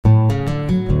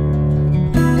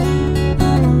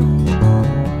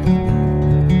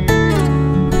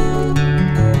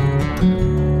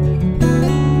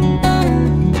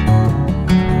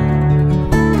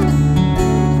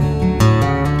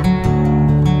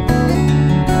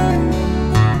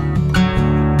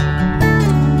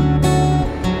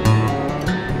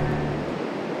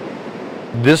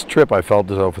This trip I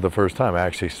felt as though for the first time I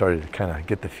actually started to kind of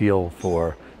get the feel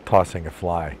for tossing a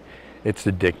fly. It's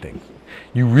addicting.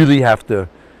 You really have to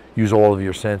use all of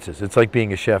your senses. It's like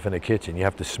being a chef in a kitchen. You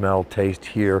have to smell, taste,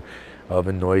 hear,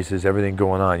 oven noises, everything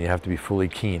going on. You have to be fully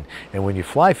keen. And when you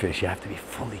fly fish, you have to be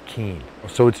fully keen.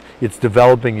 So it's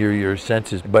developing your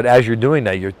senses. But as you're doing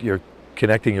that, you're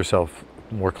connecting yourself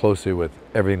more closely with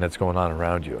everything that's going on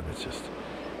around you. And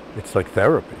it's like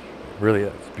therapy. It really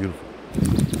is. It's beautiful.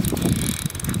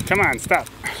 Come on, stop.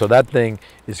 So that thing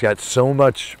has got so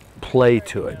much play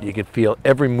to it. You can feel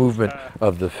every movement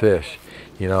of the fish.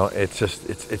 You know,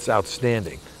 it's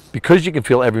outstanding. Because you can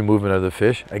feel every movement of the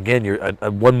fish, again, you're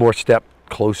one more step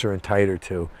closer and tighter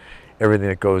to everything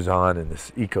that goes on in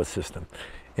this ecosystem.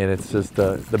 And it's just,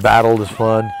 the battle is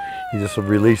fun. You just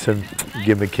release him, you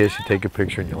give him a kiss, you take a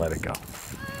picture, and you let it go.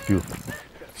 Beautiful.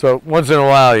 So once in a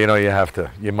while, you know, you have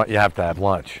to have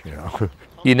lunch, you know.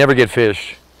 You never get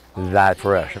fish that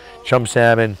fresh. Chum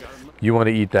salmon, you want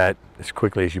to eat that as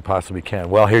quickly as you possibly can.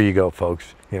 Well, here you go,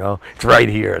 folks. You know, it's right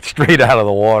here. It's straight out of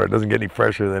the water. It doesn't get any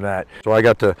fresher than that. So I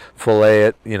got to fillet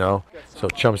it, you know, so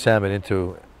chum salmon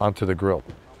onto the grill.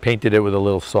 Painted it with a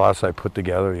little sauce I put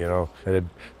together, you know. It had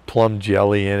plum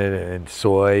jelly in it, and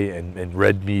soy, and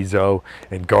red miso,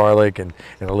 and garlic, and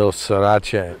a little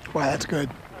sriracha. Wow, that's good.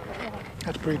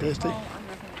 That's pretty tasty.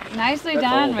 Nicely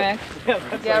done, Rick.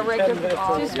 Yeah, Rick is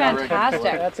This is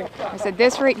fantastic. I said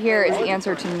this right here is the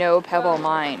answer to no Pebble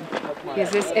Mine,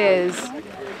 because this is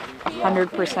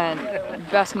 100%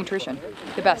 best nutrition,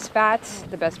 the best fats,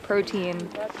 the best protein.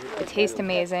 It tastes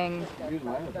amazing.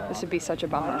 This would be such a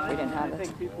bummer if we didn't have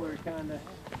this.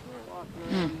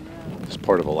 This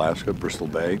part of Alaska, Bristol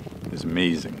Bay, is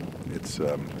amazing. It's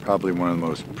probably one of the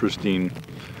most pristine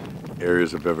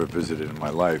areas I've ever visited in my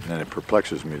life, and it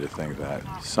perplexes me to think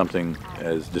that something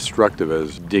as destructive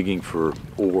as digging for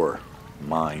ore,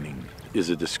 mining,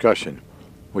 is a discussion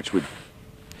which would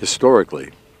historically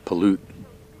pollute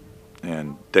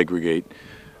and degrade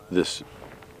this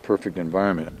perfect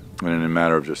environment. And in a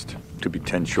matter of just, could be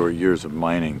 10 short years of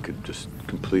mining, could just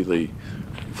completely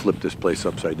flip this place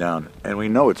upside down. And we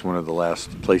know it's one of the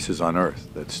last places on Earth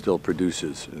that still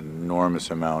produces an enormous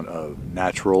amount of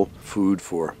natural food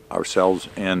for ourselves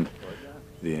and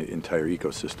the entire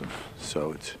ecosystem.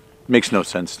 So it makes no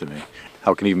sense to me.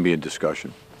 How can it even be a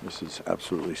discussion? This is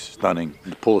absolutely stunning.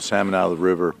 You pull a salmon out of the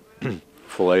river,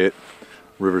 fillet it,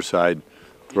 riverside,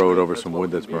 throw it over some wood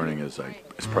that's burning is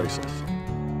priceless.